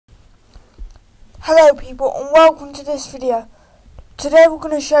Hello people and welcome to this video. Today we're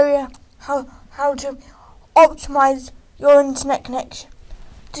going to show you how to optimize your internet connection.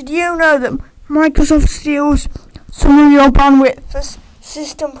 Did you know that Microsoft steals some of your bandwidth for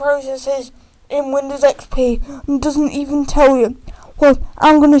system processes in Windows XP and doesn't even tell you? Well,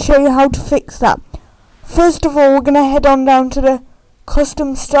 I'm going to show you how to fix that. First of all, we're going to head on down to the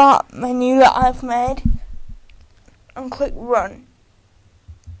custom start menu that I've made and click run.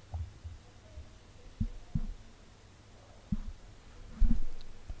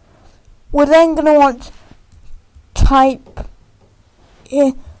 We're then going to want to type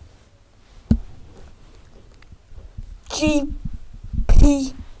in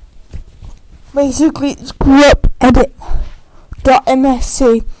GP, basically it's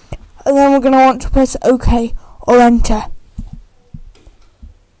grepedit.msc, and then we're going to want to press OK or enter.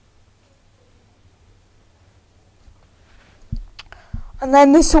 And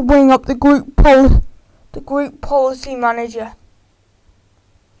then this will bring up the group policy manager.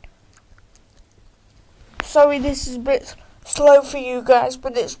 Sorry, this is a bit slow for you guys,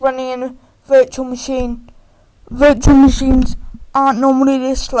 but it's running in a virtual machine. Virtual machines aren't normally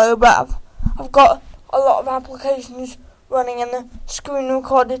this slow, but I've got a lot of applications running, and the screen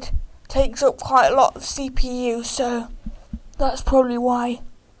recorded takes up quite a lot of CPU, so that's probably why.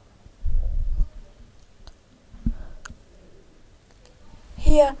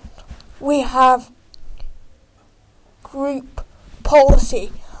 Here we have group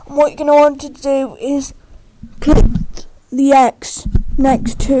policy, and what you're going to want to do is click the X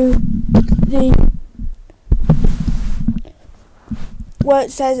next to the where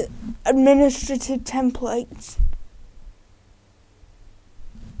it says administrative templates.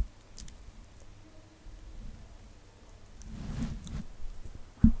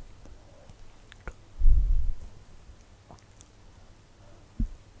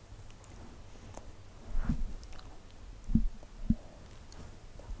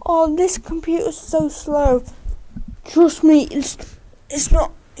 Oh, this computer's so slow. Trust me, it's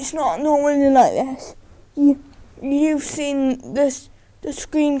not normally like this. You've seen the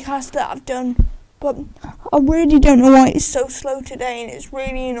screencast that I've done, but I really don't know why it's so slow today, and it's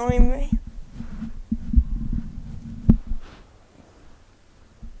really annoying me.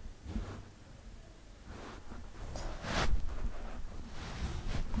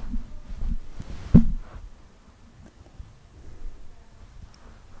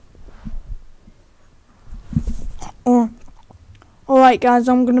 Alright guys,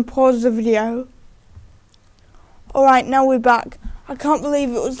 I'm going to pause the video. Alright, now we're back. I can't believe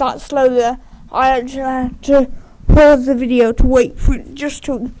it was that slow there. I actually had to pause the video to wait for it just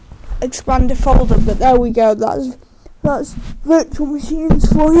to expand the folder, but there we go. That's virtual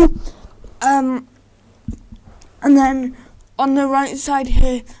machines for you. And then on the right side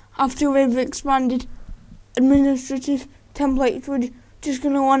here, after we've expanded administrative templates, we're just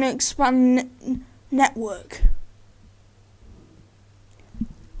going to want to expand network.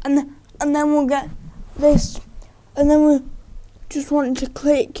 And then we'll get this, and then we'll just want to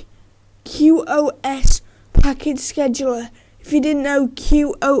click QoS Package Scheduler. If you didn't know,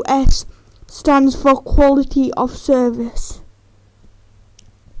 QoS stands for Quality of Service.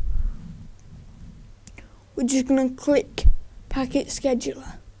 We're just going to click Packet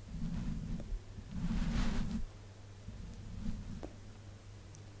Scheduler.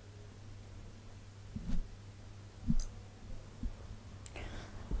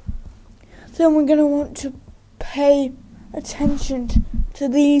 Then we're going to want to pay attention to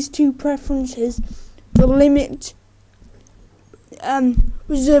these two preferences: the limit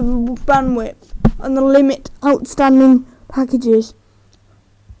reservable bandwidth and the limit outstanding packages.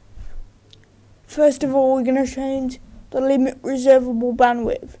 First of all, we're going to change the limit reservable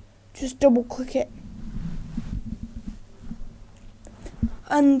bandwidth. Just double click it,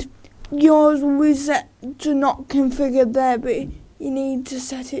 and yours will be set to not configured there, but you need to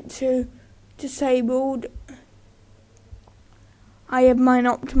set it to disabled. I have mine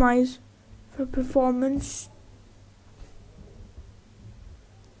optimized for performance.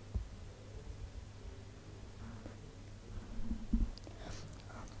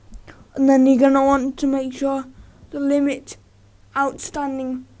 And then you're going to want to make sure the limit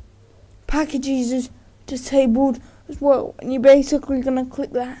outstanding packages is disabled as well. And you're basically going to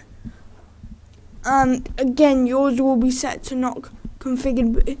click that. And again, yours will be set to not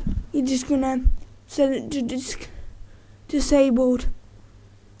configured, but you're just going to set it to disabled.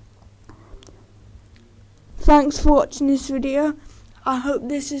 Thanks for watching this video. I hope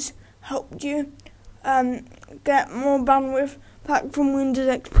this has helped you get more bandwidth back from Windows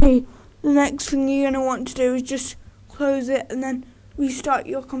XP. The next thing you're going to want to do is just close it and then restart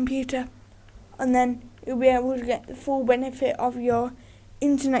your computer. and then you'll be able to get the full benefit of your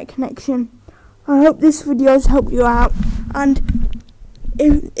internet connection. I hope this video has helped you out, and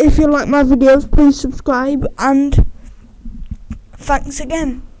if you like my videos, please subscribe, and thanks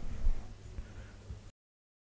again.